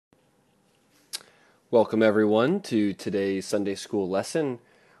Welcome everyone to today's Sunday school lesson.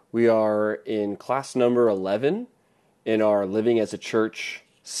 We are in class number 11 in our Living as a Church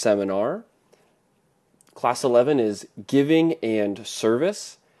seminar. Class 11 is Giving and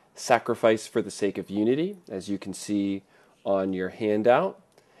Service, Sacrifice for the Sake of Unity, as you can see on your handout.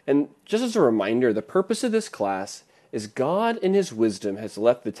 And just as a reminder, the purpose of this class is God in His wisdom has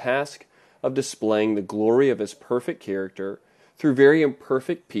left the task of displaying the glory of His perfect character through very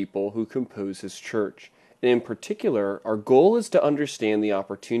imperfect people who compose His church. And in particular, our goal is to understand the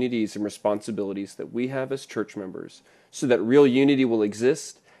opportunities and responsibilities that we have as church members so that real unity will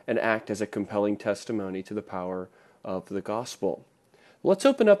exist and act as a compelling testimony to the power of the gospel. Let's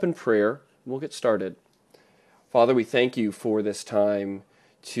open up in prayer, and we'll get started. Father, we thank you for this time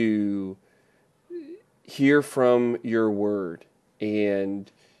to hear from your word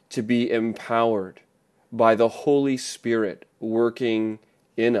and to be empowered by the Holy Spirit working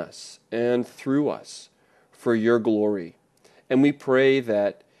in us and through us for your glory. And we pray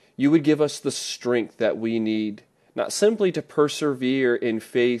that you would give us the strength that we need, not simply to persevere in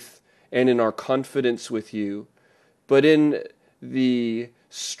faith and in our confidence with you, but in the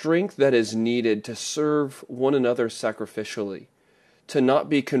strength that is needed to serve one another sacrificially, to not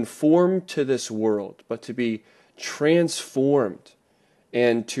be conformed to this world, but to be transformed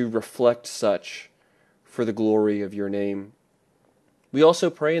and to reflect such for the glory of your name. We also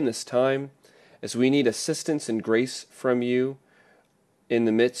pray in this time, as we need assistance and grace from you in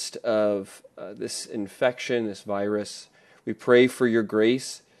the midst of this infection, this virus, we pray for your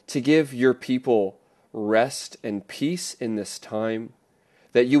grace to give your people rest and peace in this time,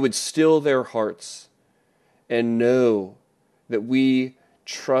 that you would still their hearts and know that we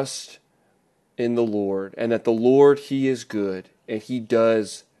trust in the Lord and that the Lord, He is good and He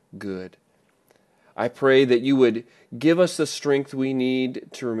does good. I pray that you would give us the strength we need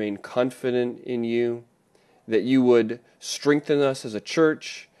to remain confident in you, that you would strengthen us as a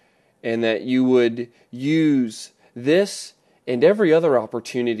church, and that you would use this and every other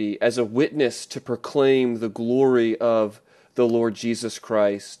opportunity as a witness to proclaim the glory of the Lord Jesus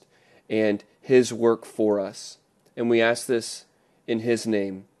Christ and His work for us. And we ask this in His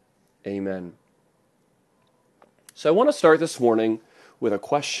name. Amen. So I want to start this morning with a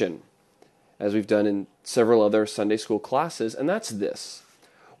question, as we've done in several other Sunday school classes, and that's this.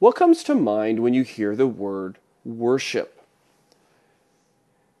 What comes to mind when you hear the word worship?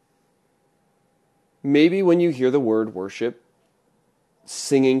 Maybe when you hear the word worship,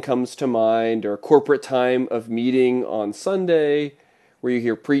 singing comes to mind, or a corporate time of meeting on Sunday, where you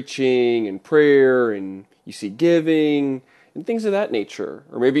hear preaching and prayer, and you see giving, and things of that nature.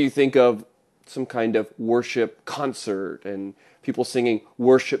 Or maybe you think of some kind of worship concert, and people singing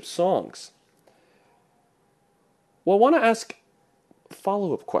worship songs. Well, I want to ask a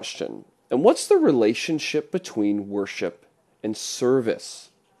follow-up question. And what's the relationship between worship and service?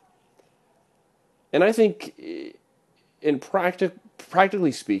 And I think, in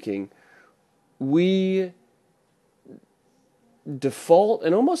practically speaking, we default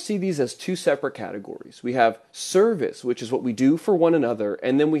and almost see these as two separate categories. We have service, which is what we do for one another,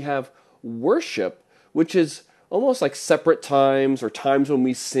 and then we have worship, which is almost like separate times, or times when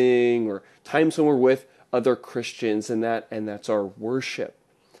we sing, or times when we're with other Christians, and that's our worship.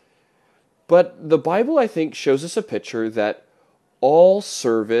 But the Bible, I think, shows us a picture that all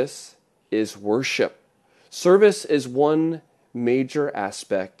service is worship. Service is one major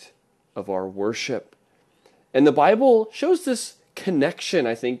aspect of our worship. And the Bible shows this connection,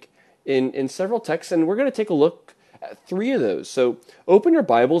 I think, in several texts, and we're going to take a look at three of those. So open your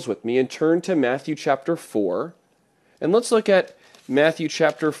Bibles with me and turn to Matthew chapter 4, and let's look at Matthew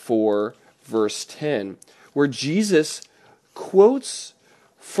chapter 4, verse 10, where Jesus quotes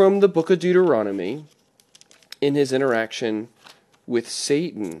from the book of Deuteronomy in his interaction with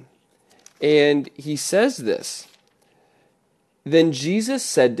Satan. And he says this, "Then Jesus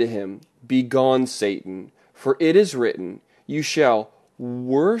said to him, 'Begone, Satan, for it is written, you shall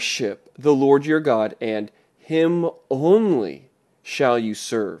worship the Lord your God, and Him only shall you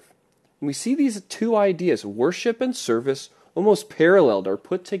serve.'" And we see these two ideas, worship and service, almost paralleled or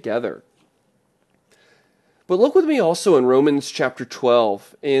put together. But look with me also in Romans chapter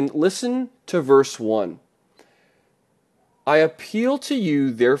 12 and listen to verse 1. "I appeal to you,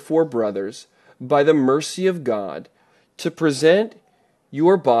 therefore, brothers, by the mercy of God, to present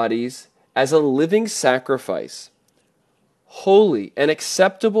your bodies as a living sacrifice, holy and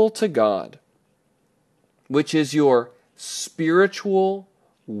acceptable to God, which is your spiritual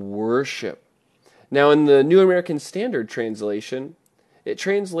worship." Now, in the New American Standard Translation, it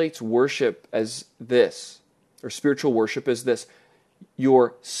translates worship as this, or spiritual worship as this: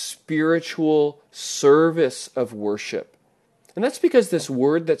 your spiritual service of worship. And that's because this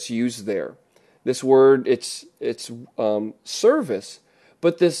word that's used there, this word, it's service,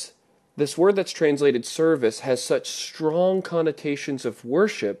 but this word that's translated service has such strong connotations of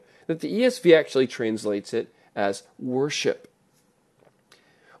worship that the ESV actually translates it as worship.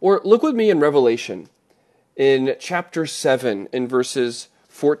 Or look with me in Revelation in chapter 7 in verses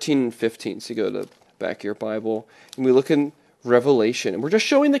 14 and 15. So you go to the back of your Bible and we look in Revelation, and we're just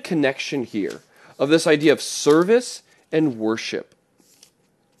showing the connection here of this idea of service and worship.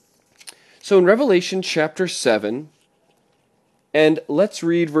 So in Revelation chapter 7, and let's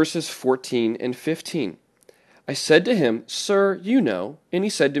read verses 14 and 15. I said to him, Sir, you know. And he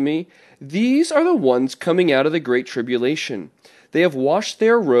said to me, These are the ones coming out of the great tribulation. They have washed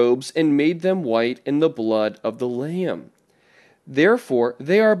their robes and made them white in the blood of the Lamb. Therefore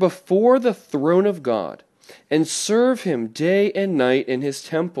they are before the throne of God, and serve him day and night in his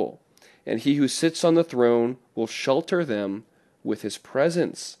temple. And he who sits on the throne will shelter them with his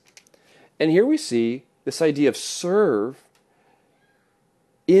presence. And here we see this idea of serve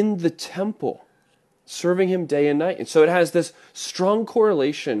in the temple, serving him day and night. And so it has this strong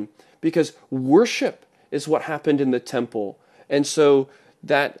correlation because worship is what happened in the temple. And so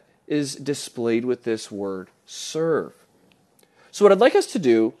that is displayed with this word, serve. So what I'd like us to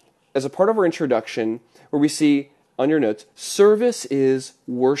do as a part of our introduction, where we see on your notes, service is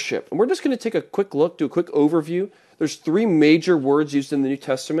worship. And we're just going to take a quick look, do a quick overview. There's 3 major words used in the New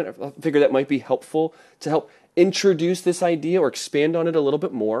Testament. I figure that might be helpful to help introduce this idea or expand on it a little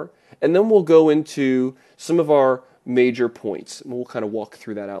bit more. And then we'll go into some of our major points. And we'll kind of walk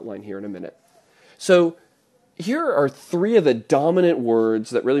through that outline here in a minute. So here are 3 of the dominant words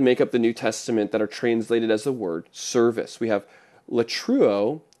that really make up the New Testament that are translated as the word service. We have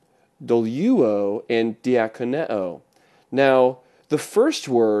latruo, doluo, and diakoneo. Now, the first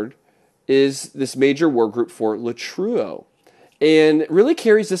word is this major word group for latruo, and it really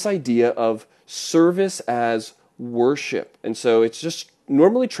carries this idea of service as worship. And so it's just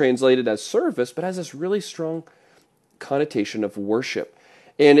normally translated as service, but has this really strong connotation of worship.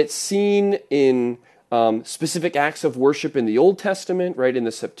 And it's seen in specific acts of worship in the Old Testament, right, in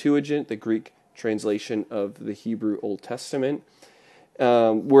the Septuagint, the Greek translation of the Hebrew Old Testament,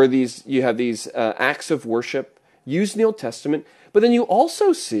 where you have these acts of worship used in the Old Testament, but then you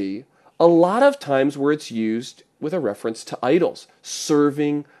also see a lot of times where it's used with a reference to idols,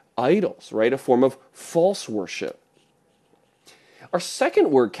 serving idols, right, a form of false worship. Our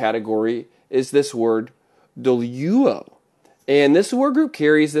second word category is this word doluo. And this word group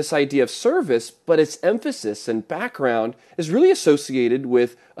carries this idea of service, but its emphasis and background is really associated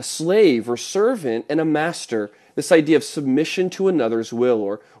with a slave or servant and a master, this idea of submission to another's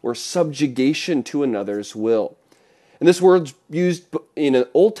will or subjugation to another's will. And this word's used in the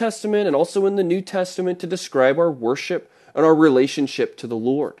Old Testament and also in the New Testament to describe our worship and our relationship to the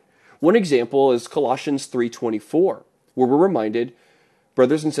Lord. One example is Colossians 3:24, where we're reminded,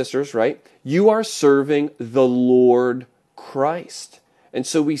 brothers and sisters, right, you are serving the Lord Christ. And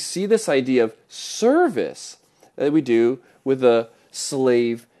so we see this idea of service that we do with a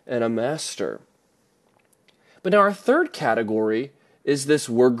slave and a master. But now our third category is this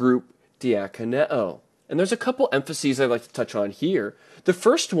word group diakoneo. And there's a couple emphases I'd like to touch on here. The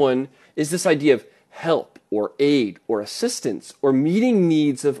first one is this idea of help or aid or assistance or meeting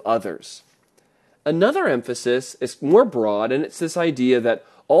needs of others. Another emphasis is more broad, and it's this idea that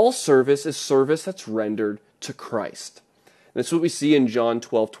all service is service that's rendered to Christ. And that's what we see in John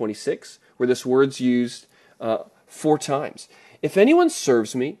 12:26, where this word's used 4 times. If anyone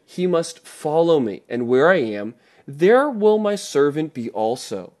serves me, he must follow me, and where I am, there will my servant be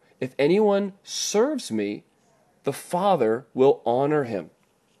also. If anyone serves me, the Father will honor him.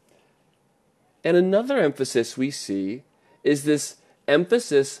 And another emphasis we see is this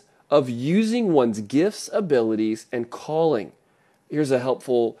emphasis of using one's gifts, abilities, and calling. Here's a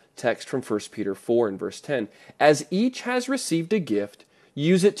helpful text from 1 Peter 4 and verse 10. As each has received a gift,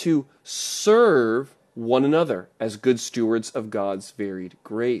 use it to serve one another as good stewards of God's varied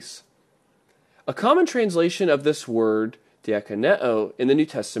grace. A common translation of this word, diakoneo, in the New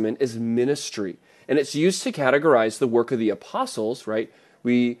Testament is ministry. And it's used to categorize the work of the apostles, right?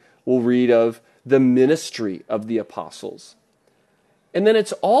 We will read of the ministry of the apostles. And then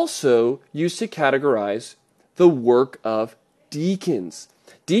it's also used to categorize the work of deacons.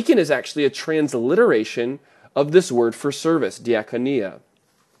 Deacon is actually a transliteration of this word for service, diakonia.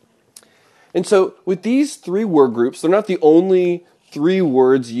 And so with these 3 word groups, they're not the only 3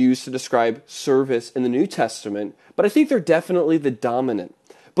 words used to describe service in the New Testament, but I think they're definitely the dominant.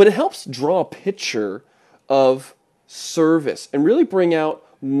 But it helps draw a picture of service and really bring out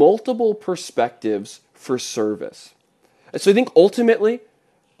multiple perspectives for service. And so I think ultimately,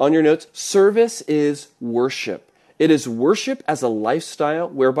 on your notes, service is worship. It is worship as a lifestyle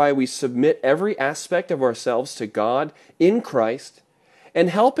whereby we submit every aspect of ourselves to God in Christ and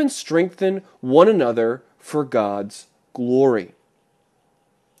help and strengthen one another for God's glory.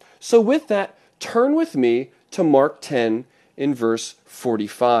 So with that, turn with me to Mark 10 in verse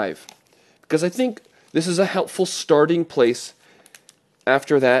 45, because I think this is a helpful starting place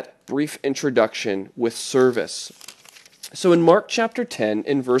after that brief introduction with service. So in Mark chapter 10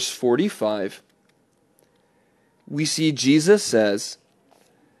 in verse 45, we see Jesus says,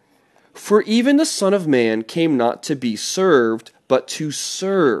 "For even the Son of Man came not to be served, but to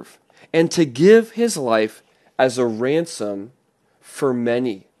serve, and to give his life as a ransom for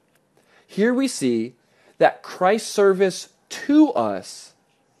many." Here we see that Christ's service to us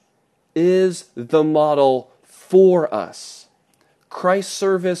is the model for us. Christ's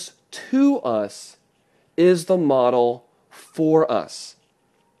service to us is the model for us.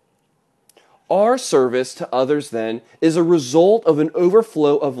 Our service to others, then, is a result of an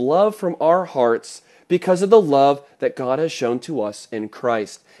overflow of love from our hearts because of the love that God has shown to us in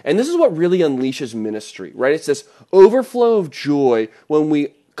Christ. And this is what really unleashes ministry, right? It's this overflow of joy when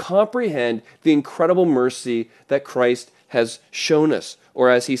we comprehend the incredible mercy that Christ has shown us, or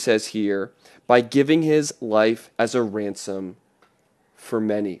as he says here, by giving his life as a ransom for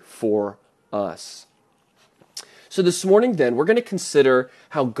many, for us. So this morning then, we're going to consider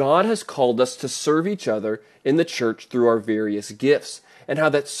how God has called us to serve each other in the church through our various gifts, and how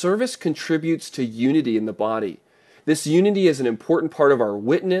that service contributes to unity in the body. This unity is an important part of our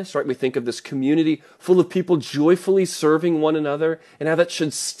witness, right? We think of this community full of people joyfully serving one another, and how that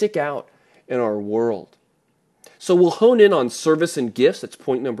should stick out in our world. So we'll hone in on service and gifts, that's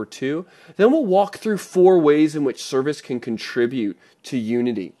point number 2. Then we'll walk through 4 ways in which service can contribute to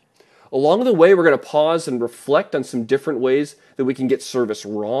unity. Along the way, we're going to pause and reflect on some different ways that we can get service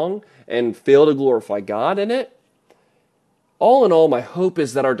wrong and fail to glorify God in it. All in all, my hope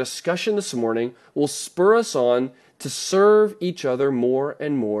is that our discussion this morning will spur us on to serve each other more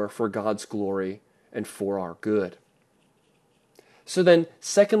and more for God's glory and for our good. So then,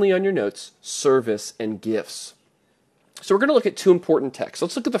 secondly on your notes, service and gifts. So we're going to look at 2 important texts.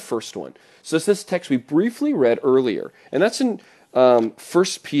 Let's look at the first one. So it's this text we briefly read earlier, and that's in 1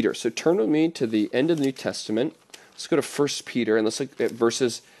 Peter. So turn with me to the end of the New Testament. Let's go to 1 Peter, and let's look at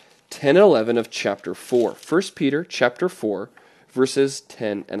verses 10 and 11 of chapter 4. 1 Peter chapter 4, verses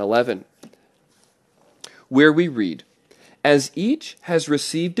 10 and 11, where we read, "As each has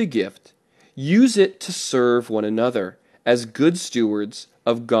received a gift, use it to serve one another as good stewards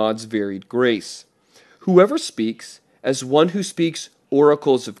of God's varied grace. Whoever speaks, as one who speaks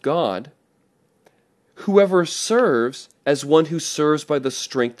oracles of God. Whoever serves, as one who serves by the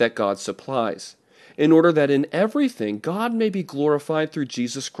strength that God supplies, in order that in everything God may be glorified through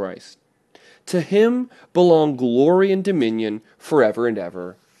Jesus Christ. To him belong glory and dominion forever and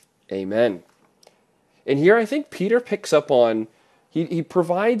ever. Amen." And here I think Peter picks up on, he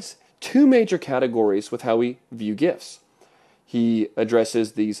provides 2 major categories with how we view gifts. He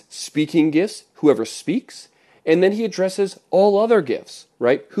addresses these speaking gifts, whoever speaks, and then he addresses all other gifts,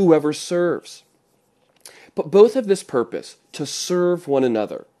 right? Whoever serves. But both have this purpose, to serve one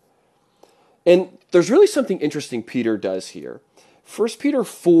another. And there's really something interesting Peter does here. 1 Peter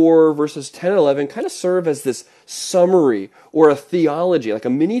 4, verses 10 and 11 kind of serve as this summary or a theology, like a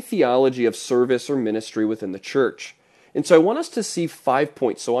mini theology of service or ministry within the church. And so I want us to see 5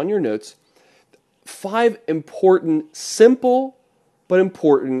 points. So on your notes, 5 important, simple, but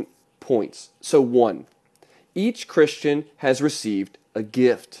important points. So 1, each Christian has received a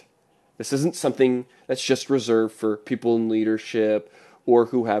gift. This isn't something that's just reserved for people in leadership or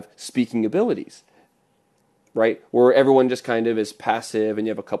who have speaking abilities, right? Where everyone just kind of is passive and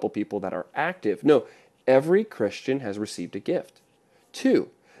you have a couple people that are active. No, every Christian has received a gift. 2,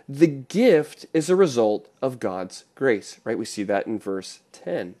 the gift is a result of God's grace, right? We see that in verse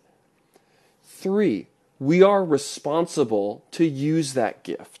 10. 3, we are responsible to use that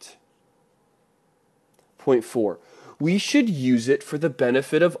gift. Point 4, we should use it for the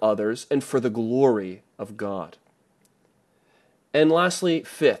benefit of others and for the glory of God. And lastly,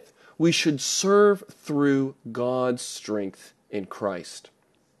 5th, we should serve through God's strength in Christ.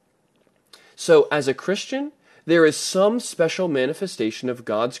 So as a Christian, there is some special manifestation of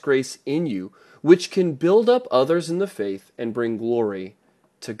God's grace in you which can build up others in the faith and bring glory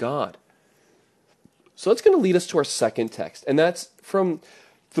to God. So that's going to lead us to our second text, and that's from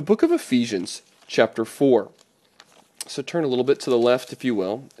the book of Ephesians, chapter 4. So turn a little bit to the left, if you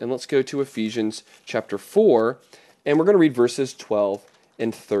will, and let's go to Ephesians chapter 4 And we're going to read verses 12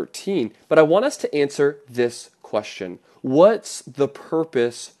 and 13. But I want us to answer this question. What's the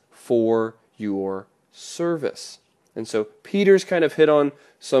purpose for your service? And so Peter's kind of hit on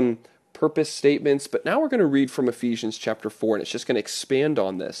some purpose statements, but now we're going to read from Ephesians chapter 4, and it's just going to expand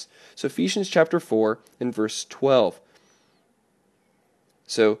on this. So Ephesians chapter 4 and verse 12.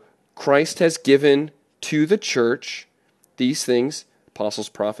 So Christ has given to the church these things, apostles,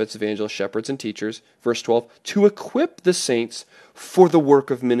 prophets, evangelists, shepherds, and teachers, verse 12, to equip the saints for the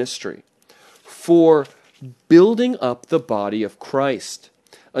work of ministry, for building up the body of Christ,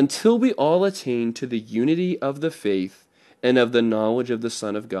 until we all attain to the unity of the faith and of the knowledge of the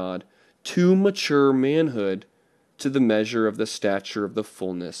Son of God, to mature manhood, to the measure of the stature of the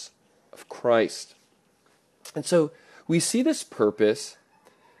fullness of Christ. And so we see this purpose.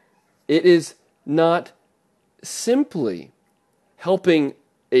 It is not simply helping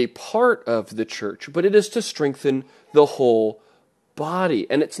a part of the church, but it is to strengthen the whole body.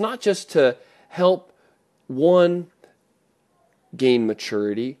 And it's not just to help one gain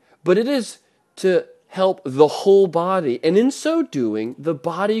maturity, but it is to help the whole body. And in so doing, the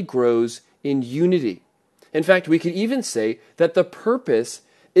body grows in unity. In fact, we could even say that the purpose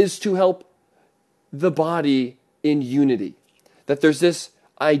is to help the body in unity. That there's this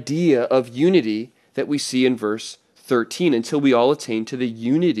idea of unity that we see in verse 13, until we all attain to the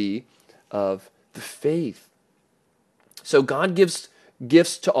unity of the faith. So God gives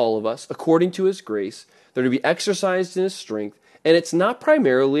gifts to all of us according to his grace. They're to be exercised in his strength. And it's not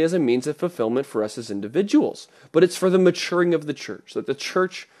primarily as a means of fulfillment for us as individuals, but it's for the maturing of the church, that the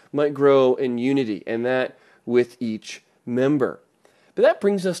church might grow in unity, and that with each member. But that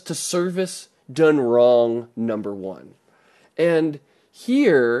brings us to service done wrong, number 1. And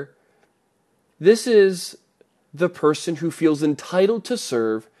here, this is the person who feels entitled to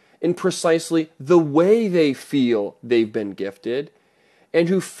serve in precisely the way they feel they've been gifted, and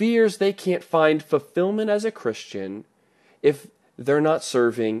who fears they can't find fulfillment as a Christian if they're not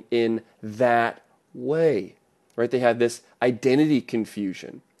serving in that way, right? They have this identity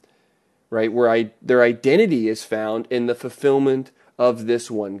confusion, right? Where their identity is found in the fulfillment of this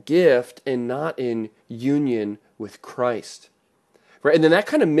one gift and not in union with Christ, right? And then that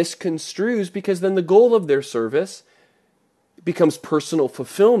kind of misconstrues, because then the goal of their service becomes personal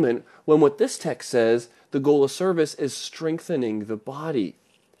fulfillment, when what this text says, the goal of service is strengthening the body.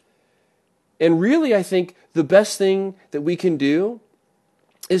 And really, I think the best thing that we can do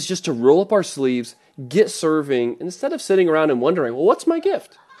is just to roll up our sleeves, get serving, instead of sitting around and wondering, well, what's my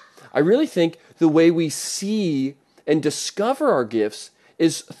gift? I really think the way we see and discover our gifts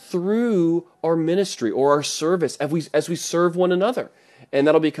is through our ministry or our service as we serve one another. And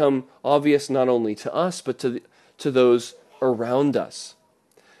that'll become obvious not only to us, but to those around us.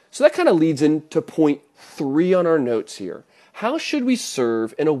 So that kind of leads into point 3 on our notes here. How should we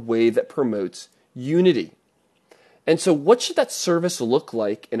serve in a way that promotes unity? And so what should that service look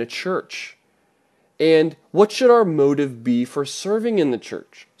like in a church? And what should our motive be for serving in the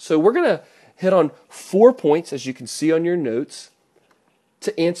church? So we're going to hit on 4 points, as you can see on your notes,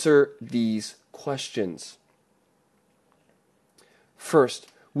 to answer these questions.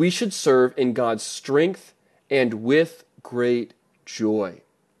 First, we should serve in God's strength and with great joy.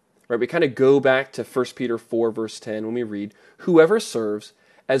 Right, we kind of go back to 1 Peter 4, verse 10, when we read, whoever serves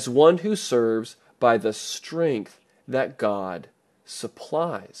as one who serves by the strength that God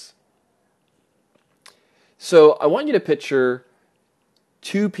supplies. So I want you to picture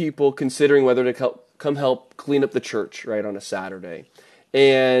 2 people considering whether to come help clean up the church, right, on a Saturday.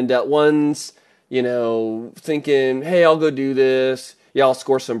 And one's, thinking, hey, I'll go do this. Yeah, I'll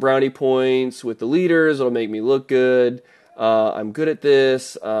score some brownie points with the leaders. It'll make me look good. I'm good at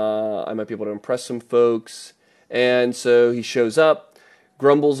this. I might be able to impress some folks. And so he shows up,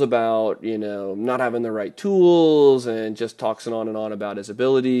 grumbles about, not having the right tools, and just talks on and on about his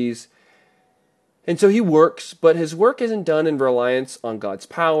abilities. And so he works, but his work isn't done in reliance on God's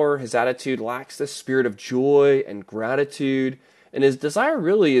power. His attitude lacks the spirit of joy and gratitude. And his desire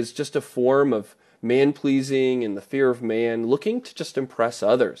really is just a form of man-pleasing and the fear of man, looking to just impress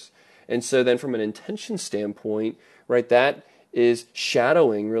others. And so then from an intention standpoint, right, that is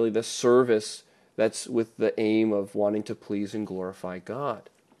shadowing really the service that's with the aim of wanting to please and glorify God.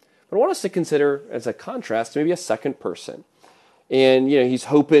 But I want us to consider, as a contrast, maybe a second person. And, he's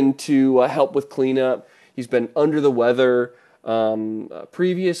hoping to help with cleanup. He's been under the weather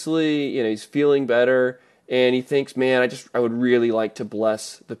previously. He's feeling better. And he thinks, man, I would really like to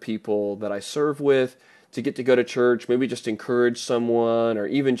bless the people that I serve with, to get to go to church, maybe just encourage someone, or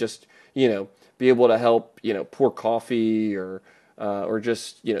even just, be able to help, pour coffee or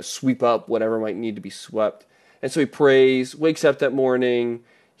just, sweep up whatever might need to be swept. And so he prays, wakes up that morning,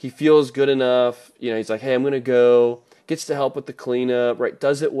 he feels good enough, he's like, hey, I'm going to go, gets to help with the cleanup, right,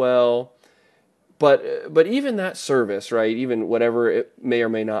 does it well. But even that service, right, even whatever it may or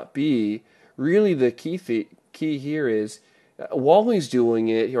may not be, really the key here is while he's doing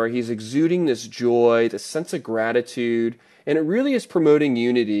it, right, he's exuding this joy, this sense of gratitude, and it really is promoting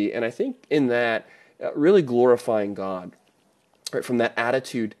unity. And I think in that, really glorifying God, right, from that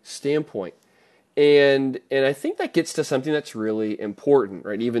attitude standpoint. And I think that gets to something that's really important,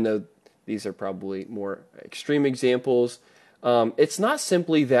 right? Even though these are probably more extreme examples, it's not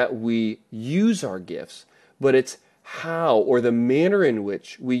simply that we use our gifts, but it's how or the manner in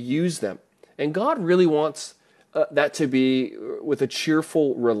which we use them. And God really wants that to be with a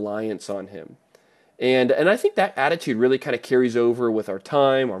cheerful reliance on Him. And I think that attitude really kind of carries over with our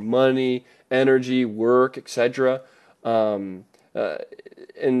time, our money, energy, work, etc. And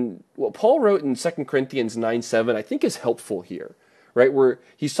what Paul wrote in 2 Corinthians 9:7, I think is helpful here, right? Where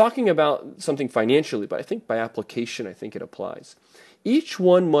he's talking about something financially, but I think by application, I think it applies. Each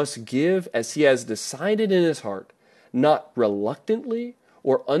one must give as he has decided in his heart, not reluctantly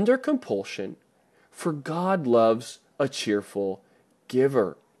or under compulsion, for God loves a cheerful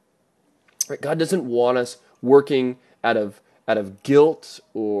giver. Right? God doesn't want us working out of guilt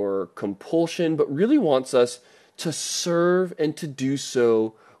or compulsion, but really wants us to serve and to do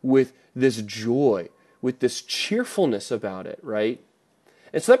so with this joy, with this cheerfulness about it, right?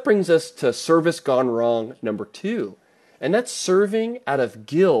 And so that brings us to service gone wrong number 2, and that's serving out of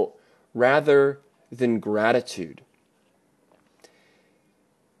guilt rather than gratitude.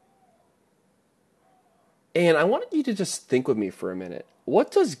 And I wanted you to just think with me for a minute. What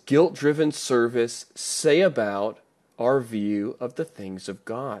does guilt-driven service say about our view of the things of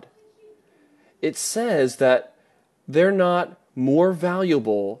God? It says that they're not more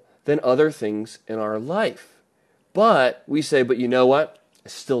valuable than other things in our life. But we say, but you know what? I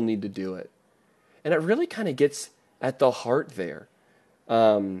still need to do it. And it really kind of gets at the heart there,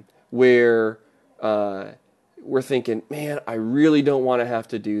 where we're thinking, man, I really don't want to have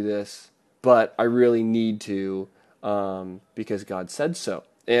to do this, but I really need to because God said so.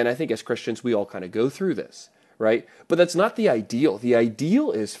 And I think as Christians, we all kind of go through this, right? But that's not the ideal. The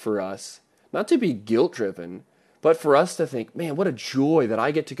ideal is for us not to be guilt-driven, but for us to think, man, what a joy that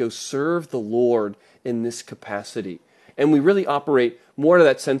I get to go serve the Lord in this capacity. And we really operate more to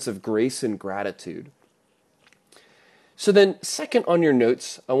that sense of grace and gratitude. So then, second on your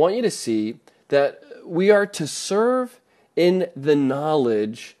notes, I want you to see that we are to serve in the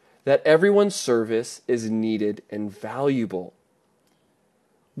knowledge that everyone's service is needed and valuable.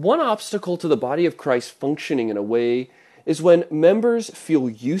 One obstacle to the body of Christ functioning in a way is when members feel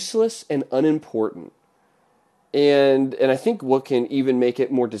useless and unimportant. And I think what can even make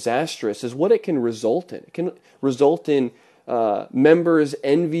it more disastrous is what it can result in. It can result in members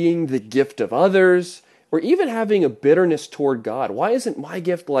envying the gift of others, or even having a bitterness toward God. Why isn't my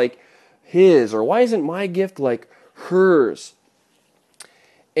gift like his? Or why isn't my gift like hers?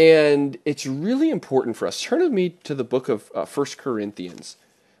 And it's really important for us. Turn with me to the book of 1 Corinthians.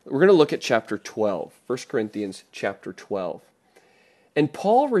 We're going to look at chapter 12. 1 Corinthians chapter 12. And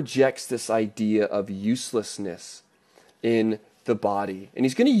Paul rejects this idea of uselessness in the body. And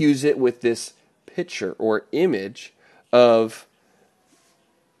he's going to use it with this picture or image of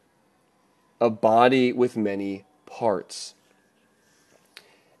a body with many parts.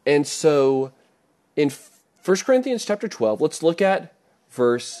 And so in 1 Corinthians chapter 12, let's look at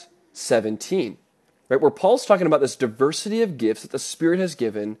verse 17, right, where Paul's talking about this diversity of gifts that the Spirit has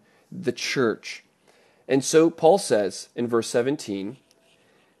given the church. And so Paul says in verse 17,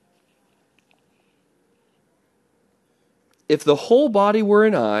 if the whole body were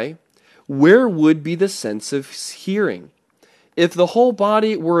an eye, where would be the sense of hearing? If the whole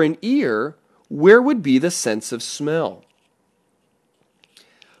body were an ear, where would be the sense of smell?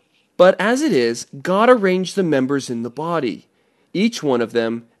 But as it is, God arranged the members in the body, each one of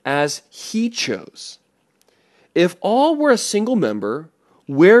them as He chose. If all were a single member,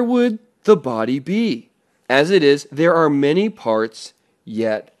 where would the body be? As it is, there are many parts,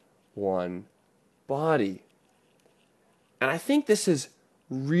 yet one body. And I think this is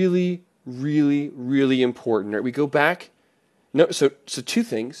really, really, really important. Right? We go back. So two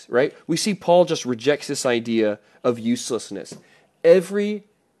things, right? We see Paul just rejects this idea of uselessness. Every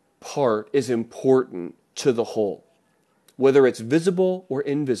part is important to the whole, whether it's visible or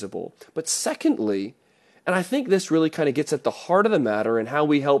invisible. But secondly, and I think this really kind of gets at the heart of the matter and how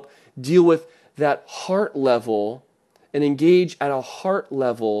we help deal with that heart level and engage at a heart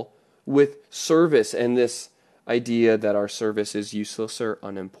level with service and this idea that our service is useless or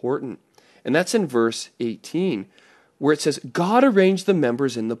unimportant. And that's in verse 18, where it says, God arranged the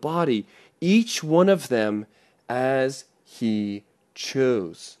members in the body, each one of them as he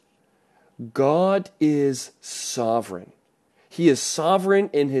chose. God is sovereign. He is sovereign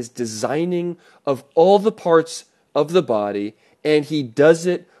in his designing of all the parts of the body, and he does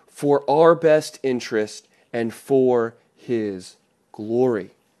it for our best interest and for his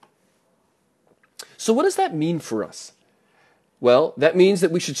glory. So what does that mean for us? Well, that means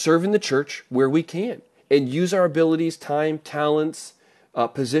that we should serve in the church where we can and use our abilities, time, talents,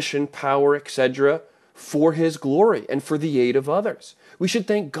 position, power, etc., for his glory and for the aid of others. We should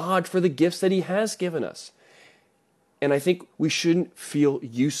thank God for the gifts that he has given us. And I think we shouldn't feel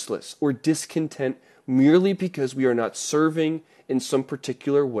useless or discontent merely because we are not serving in some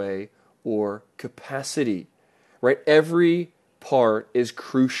particular way or capacity. Right? Every part is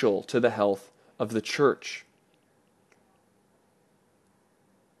crucial to the health of the church.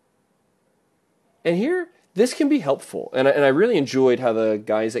 And here, this can be helpful. And I really enjoyed how the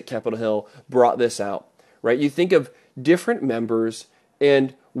guys at Capitol Hill brought this out. Right? You think of different members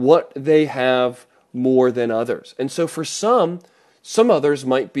and what they have more than others. And so for some others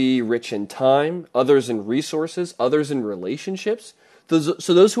might be rich in time, others in resources, others in relationships.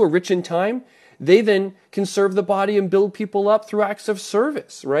 So those who are rich in time, they then can serve the body and build people up through acts of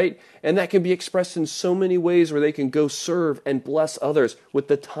service, right? And that can be expressed in so many ways where they can go serve and bless others with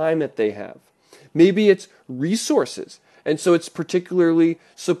the time that they have. Maybe it's resources, and so it's particularly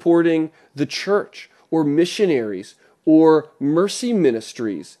supporting the church or missionaries or mercy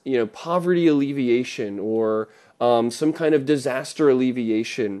ministries, poverty alleviation or some kind of disaster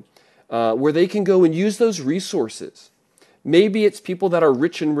alleviation, where they can go and use those resources. Maybe it's people that are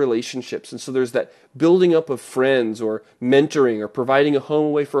rich in relationships, and so there's that building up of friends or mentoring or providing a home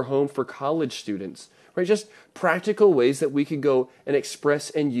away for home for college students, right? Just practical ways that we can go and express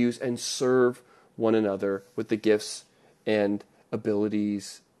and use and serve one another with the gifts and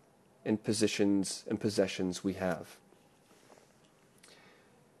abilities and positions and possessions we have.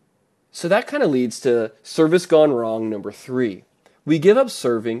 So that kind of leads to service gone wrong number 3. We give up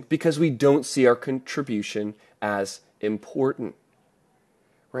serving because we don't see our contribution as important.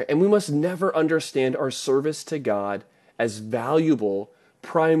 Right? And we must never understand our service to God as valuable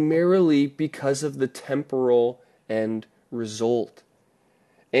primarily because of the temporal end result.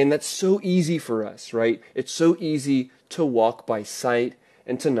 And that's so easy for us, right? It's so easy to walk by sight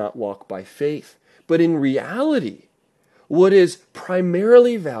and to not walk by faith. But in reality, what is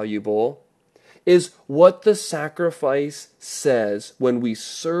primarily valuable is what the sacrifice says when we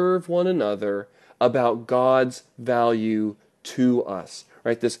serve one another about God's value to us,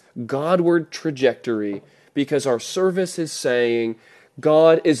 right? This Godward trajectory, because our service is saying,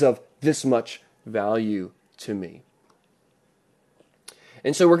 God is of this much value to me.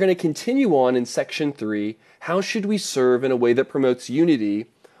 And so we're going to continue on in section 3. How should we serve in a way that promotes unity?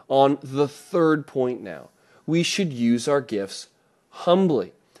 On the third point now. We should use our gifts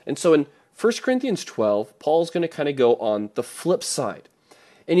humbly. And so in 1 Corinthians 12, Paul's going to kind of go on the flip side.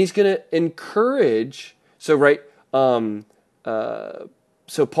 And he's going to encourage, so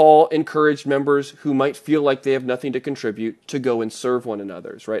Paul encouraged members who might feel like they have nothing to contribute to go and serve one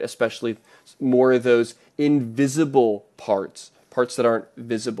another, right? Especially more of those invisible parts that aren't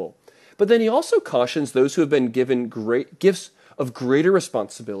visible. But then he also cautions those who have been given great gifts of greater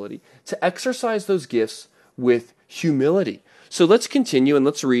responsibility to exercise those gifts with humility. So let's continue and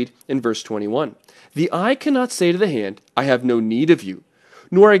let's read in verse 21. The eye cannot say to the hand, I have no need of you,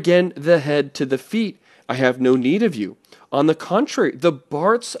 nor again the head to the feet, I have no need of you. On the contrary, the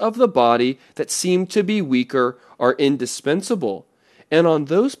parts of the body that seem to be weaker are indispensable. And on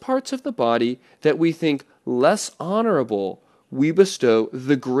those parts of the body that we think less honorable, we bestow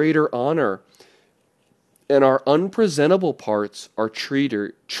the greater honor. And our unpresentable parts are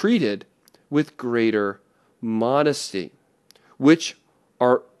treated with greater modesty, which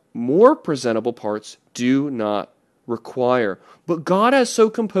our more presentable parts do not require. But God has so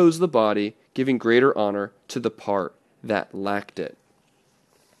composed the body, giving greater honor to the part that lacked it.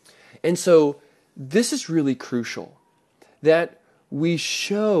 And so this is really crucial, that we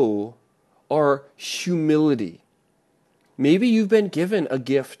show our humility. Maybe you've been given a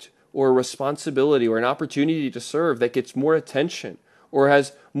gift or a responsibility or an opportunity to serve that gets more attention or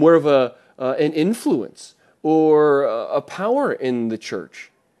has more of an influence or a power in the church.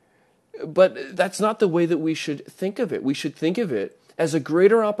 But that's not the way that we should think of it. We should think of it as a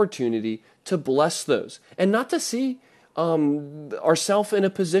greater opportunity to bless those and not to see ourselves in a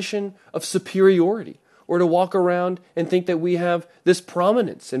position of superiority or to walk around and think that we have this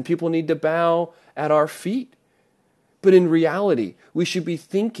prominence and people need to bow at our feet. But in reality, we should be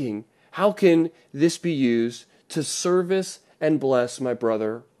thinking How can this be used to service and bless my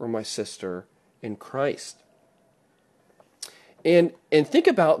brother or my sister in Christ? And think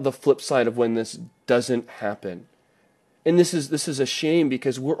about the flip side of when this doesn't happen. And this is a shame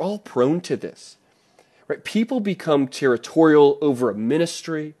because we're all prone to this. Right? People become territorial over a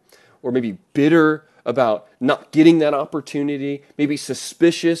ministry, or maybe bitter about not getting that opportunity, maybe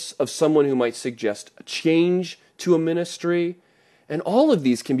suspicious of someone who might suggest a change to a ministry. And all of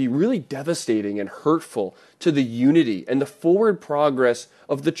these can be really devastating and hurtful to the unity and the forward progress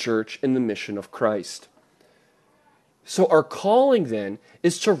of the church and the mission of Christ. So our calling then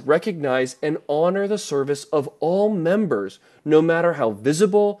is to recognize and honor the service of all members, no matter how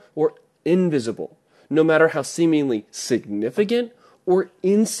visible or invisible, no matter how seemingly significant or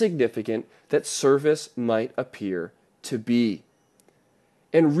insignificant that service might appear to be.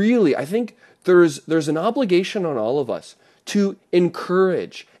 And really, I think there's an obligation on all of us to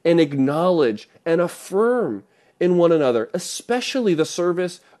encourage and acknowledge and affirm in one another, especially the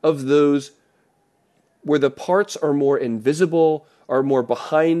service of those where the parts are more invisible, are more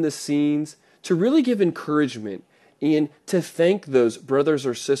behind the scenes, to really give encouragement and to thank those brothers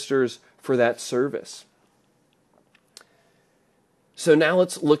or sisters for that service. So now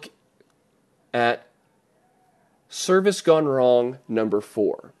let's look at service gone wrong number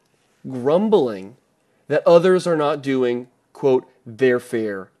 4. Grumbling that others are not doing, quote, their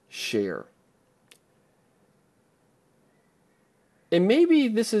fair share. And maybe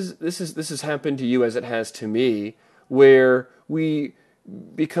this has happened to you as it has to me, where we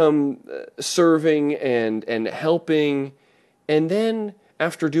become serving and helping, and then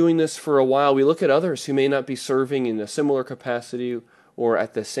after doing this for a while, we look at others who may not be serving in a similar capacity or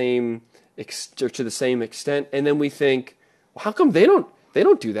at the same or to the same extent, and then we think, well, how come they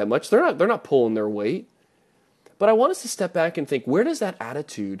don't do that much? They're not pulling their weight. But I want us to step back and think, where does that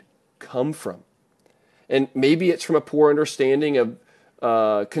attitude come from? And maybe it's from a poor understanding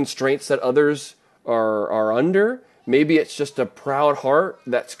of constraints that others are under. Maybe it's just a proud heart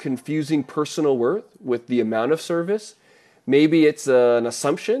that's confusing personal worth with the amount of service. Maybe it's an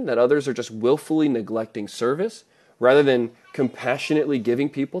assumption that others are just willfully neglecting service rather than compassionately giving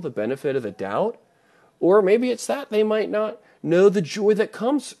people the benefit of the doubt. Or maybe it's that they might not know the joy that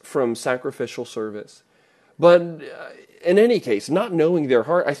comes from sacrificial service. But in any case, not knowing their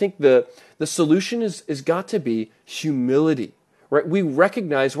heart, I think the solution is got to be humility, right? We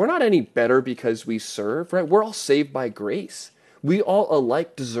recognize we're not any better because we serve, right? We're all saved by grace. We all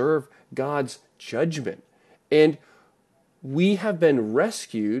alike deserve God's judgment. And we have been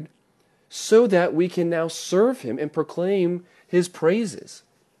rescued so that we can now serve Him and proclaim His praises.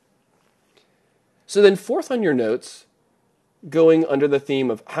 So then, fourth on your notes, going under the theme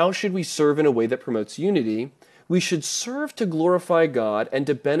of how should we serve in a way that promotes unity, we should serve to glorify God and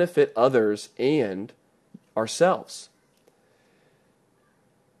to benefit others and ourselves.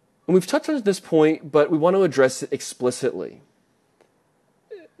 And we've touched on this point, but we want to address it explicitly.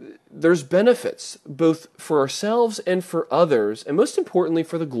 There's benefits both for ourselves and for others, and most importantly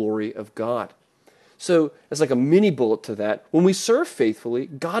for the glory of God. So, as like a mini bullet to that, when we serve faithfully,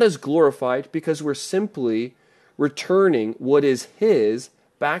 God is glorified because we're simply returning what is His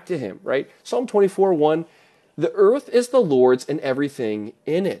back to Him, right? Psalm 24:1, the earth is the Lord's and everything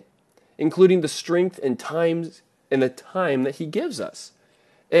in it, including the strength and times and the time that He gives us.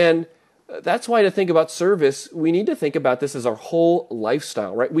 And that's why to think about service, we need to think about this as our whole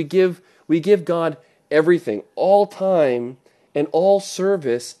lifestyle, right? We give God everything, all time, and all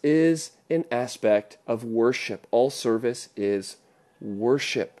service is an aspect of worship. All service is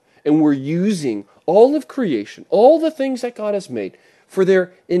worship. And we're using all of creation, all the things that God has made, for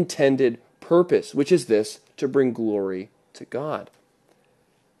their intended purpose, which is this, to bring glory to God.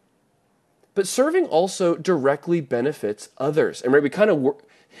 But serving also directly benefits others. And right, we kind of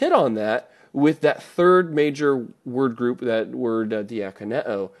hit on that with that third major word group, that word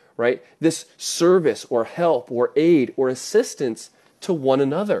diakoneo, right? This service or help or aid or assistance to one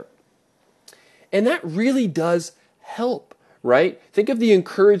another. And that really does help, right? Think of the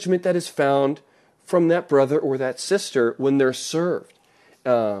encouragement that is found from that brother or that sister when they're served.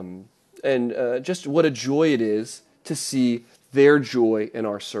 And just what a joy it is to see their joy in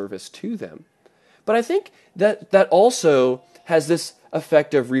our service to them. But I think that also has this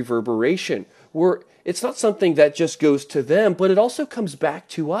effect of reverberation, where it's not something that just goes to them, but it also comes back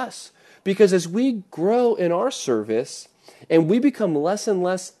to us. Because as we grow in our service and we become less and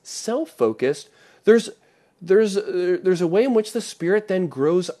less self-focused, there's a way in which the Spirit then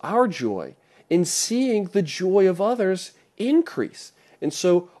grows our joy in seeing the joy of others increase. And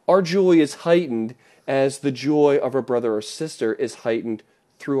so our joy is heightened as the joy of a brother or sister is heightened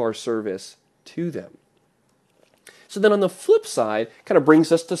through our service to them. So then on the flip side, kind of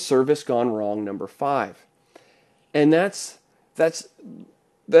brings us to service gone wrong, number 5. And that's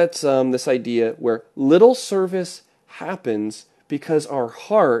this idea where little service happens because our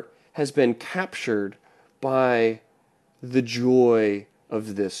heart has been captured by the joy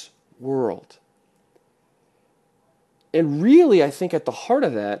of this world. And really, I think at the heart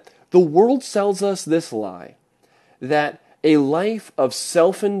of that, the world sells us this lie, that a life of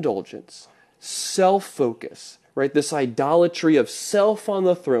self-indulgence, self-focus, right, this idolatry of self on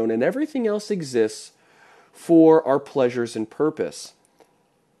the throne, and everything else exists for our pleasures and purpose.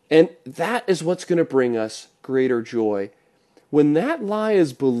 And that is what's going to bring us greater joy. When that lie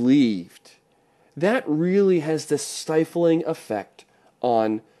is believed, that really has this stifling effect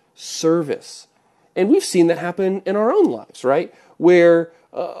on service. And we've seen that happen in our own lives, right? Where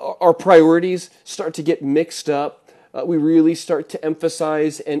our priorities start to get mixed up. We really start to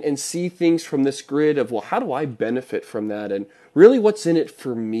emphasize and see things from this grid of, well, how do I benefit from that? And really, what's in it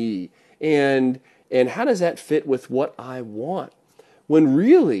for me? And how does that fit with what I want? When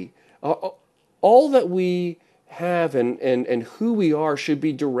really, all that we have and who we are should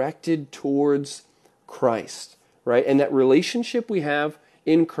be directed towards Christ, right? And that relationship we have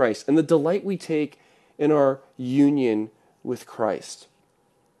in Christ and the delight we take in our union with Christ.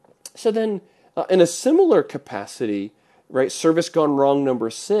 So then, in a similar capacity, right, service gone wrong number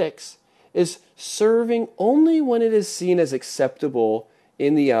 6 is serving only when it is seen as acceptable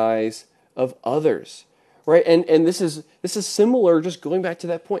in the eyes of others, right? And this is similar, just going back to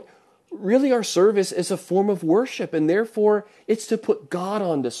that point. Really, our service is a form of worship, and therefore it's to put God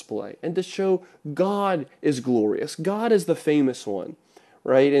on display and to show God is glorious. God is the famous one,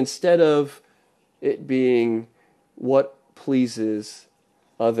 right? Instead of it being what pleases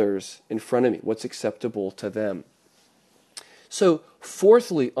others in front of me, what's acceptable to them. So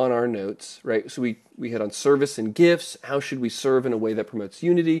fourthly on our notes, right, so we hit on service and gifts. How should we serve in a way that promotes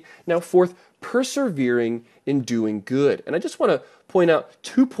unity? Now fourth, persevering in doing good. And I just want to point out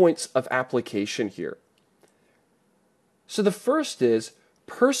 2 points of application here. So the first is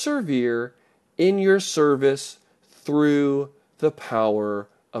persevere in your service through the power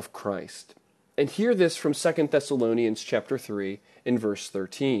of Christ. And hear this from 2 Thessalonians chapter 3 in verse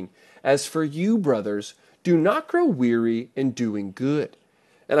 13. As for you, brothers, do not grow weary in doing good.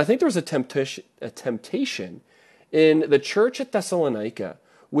 And I think there was a temptation in the church at Thessalonica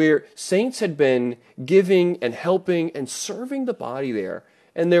where saints had been giving and helping and serving the body there.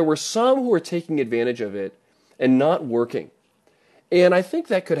 And there were some who were taking advantage of it and not working. And I think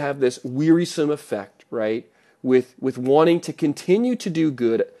that could have this wearisome effect, right, with wanting to continue to do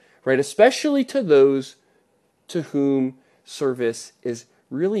good, right, especially to those to whom service is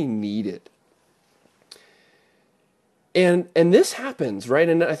really needed. And this happens, right?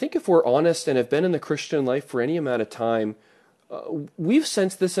 And I think if we're honest and have been in the Christian life for any amount of time, we've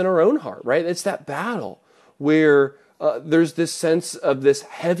sensed this in our own heart, right? It's that battle where there's this sense of this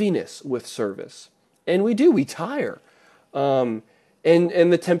heaviness with service. And we tire. And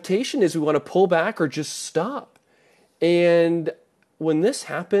the temptation is we want to pull back or just stop. And when this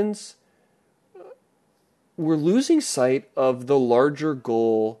happens, we're losing sight of the larger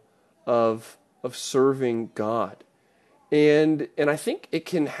goal of serving God. And I think it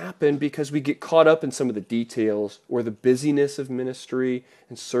can happen because we get caught up in some of the details or the busyness of ministry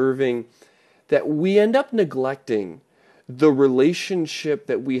and serving, that we end up neglecting the relationship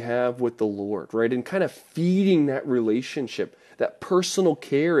that we have with the Lord, right? And kind of feeding that relationship, that personal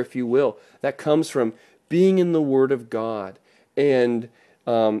care, if you will, that comes from being in the Word of God and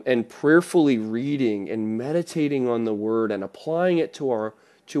prayerfully reading and meditating on the Word and applying it to our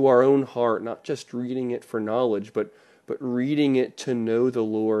own heart, not just reading it for knowledge, but reading it to know the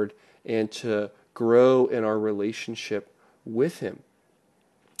Lord and to grow in our relationship with Him.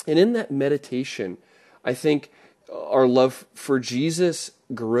 And in that meditation, I think our love for Jesus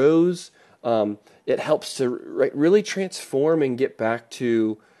grows. It helps to really transform and get back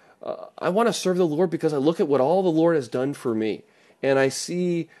to, I want to serve the Lord because I look at what all the Lord has done for me, and I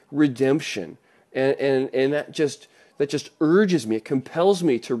see redemption, and that just urges me, it compels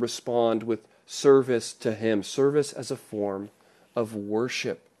me to respond with service to Him, service as a form of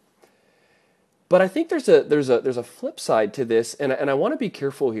worship. But I think there's a flip side to this, and I want to be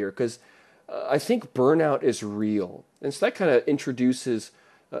careful here because I think burnout is real, and so that kind of introduces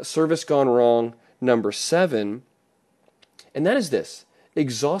service gone wrong number 7, and that is this: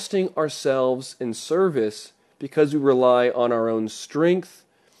 exhausting ourselves in service because we rely on our own strength.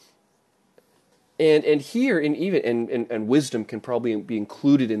 And here, and wisdom can probably be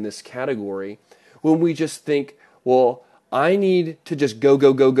included in this category, when we just think, well, I need to just go,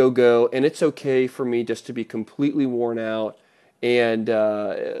 go, go, go, go, and it's okay for me just to be completely worn out, and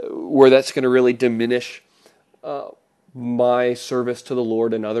where that's going to really diminish my service to the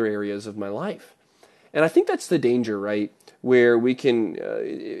Lord in other areas of my life. And I think that's the danger, right? Where we can,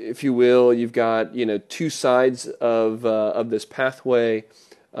 if you will, you've got two sides of this pathway,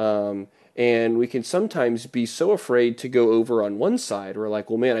 and we can sometimes be so afraid to go over on one side. We're like,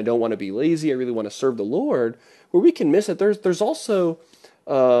 well, man, I don't want to be lazy. I really want to serve the Lord. Where we can miss it. There's also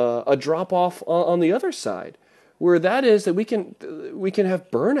a drop off on the other side, where that is that we can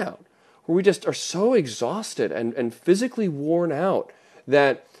have burnout, where we just are so exhausted and physically worn out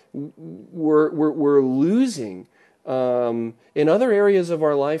that we're losing in other areas of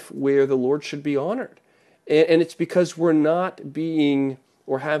our life where the Lord should be honored. And it's because we're not being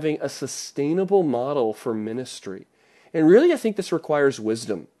or having a sustainable model for ministry. And really, I think this requires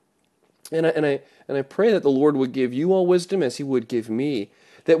wisdom. And I pray that the Lord would give you all wisdom as He would give me,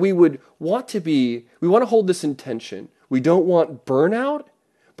 that we want to hold this intention. We don't want burnout,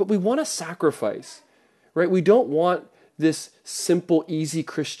 but we want to sacrifice, right? We don't want this simple, easy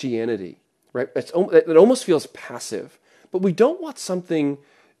Christianity, right? It almost feels passive, but we don't want something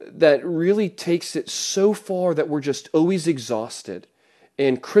that really takes it so far that we're just always exhausted.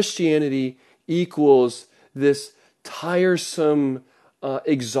 And Christianity equals this tiresome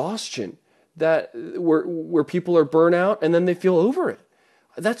exhaustion that where people are burnt out and then they feel over it.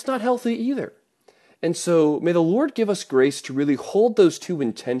 That's not healthy either. And so may the Lord give us grace to really hold those two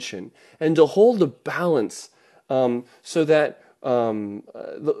in tension and to hold a balance so that the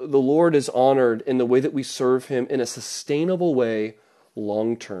Lord is honored in the way that we serve Him in a sustainable way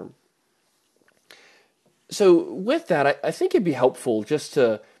long term. So with that, I think it'd be helpful just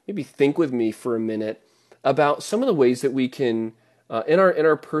to maybe think with me for a minute about some of the ways that we can, in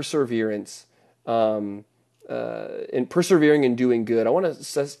our perseverance, in persevering and doing good. I want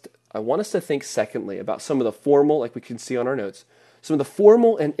us to think secondly about some of the formal, like we can see on our notes, some of the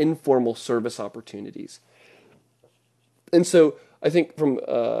formal and informal service opportunities. And so I think from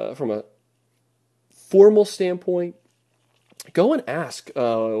a formal standpoint, go and ask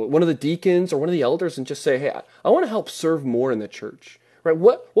one of the deacons or one of the elders and just say, hey, I want to help serve more in the church. Right?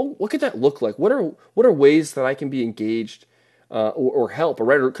 What could that look like? What are ways that I can be engaged or help? Or,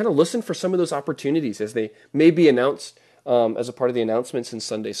 right, or kind of listen for some of those opportunities as they may be announced as a part of the announcements in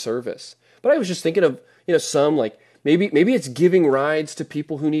Sunday service. But I was just thinking of some like maybe it's giving rides to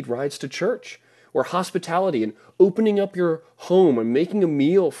people who need rides to church, or hospitality and opening up your home and making a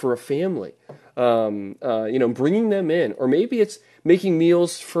meal for a family. Bringing them in, or maybe it's making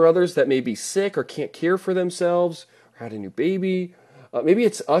meals for others that may be sick or can't care for themselves or had a new baby. Maybe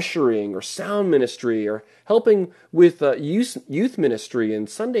it's ushering or sound ministry or helping with youth ministry and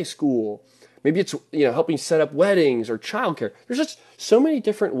Sunday school. Maybe it's helping set up weddings or childcare. There's just so many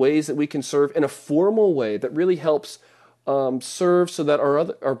different ways that we can serve in a formal way that really helps serve so that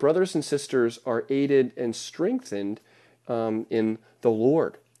our brothers and sisters are aided and strengthened in the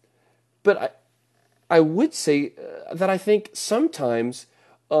Lord. But I would say that I think sometimes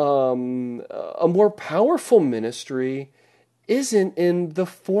a more powerful ministry isn't in the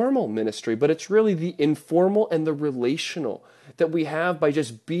formal ministry, but it's really the informal and the relational that we have by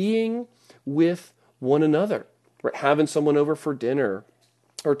just being with one another, right? Having someone over for dinner,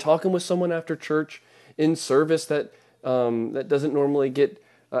 or talking with someone after church in service that doesn't normally get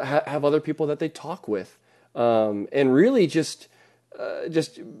have other people that they talk with, and really just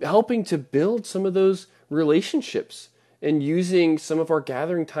helping to build some of those relationships and using some of our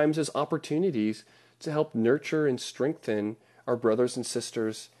gathering times as opportunities to help nurture and strengthen our brothers and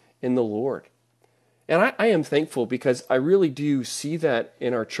sisters in the Lord. And I am thankful because I really do see that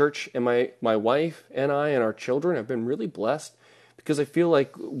in our church, and my wife and I and our children have been really blessed because I feel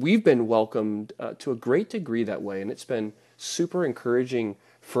like we've been welcomed to a great degree that way, and it's been super encouraging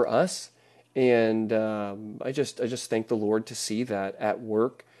for us. And I just thank the Lord to see that at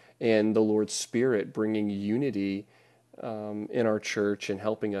work, and the Lord's Spirit bringing unity in our church and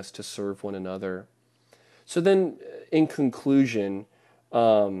helping us to serve one another. So then, in conclusion,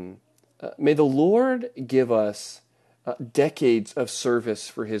 may the Lord give us decades of service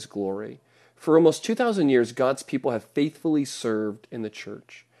for His glory. For almost 2,000 years, God's people have faithfully served in the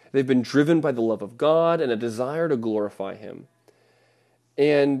church. They've been driven by the love of God and a desire to glorify Him.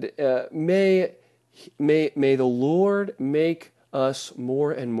 And may the Lord make us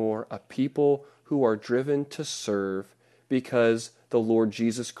more and more a people who are driven to serve because the Lord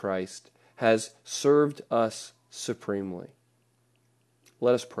Jesus Christ has served us supremely.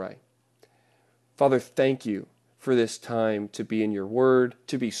 Let us pray. Father, thank you for this time to be in your word,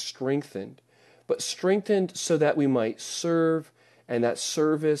 to be strengthened but strengthened so that we might serve, and that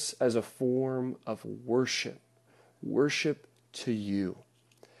service as a form of worship to you.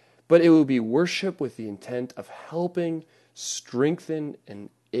 But it will be worship with the intent of helping, strengthen,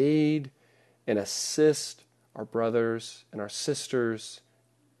 and aid and assist our brothers and our sisters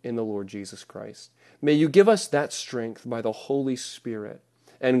in the Lord Jesus Christ. May you give us that strength by the Holy Spirit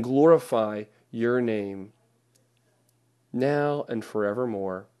and glorify your name now and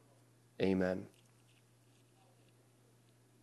forevermore. Amen.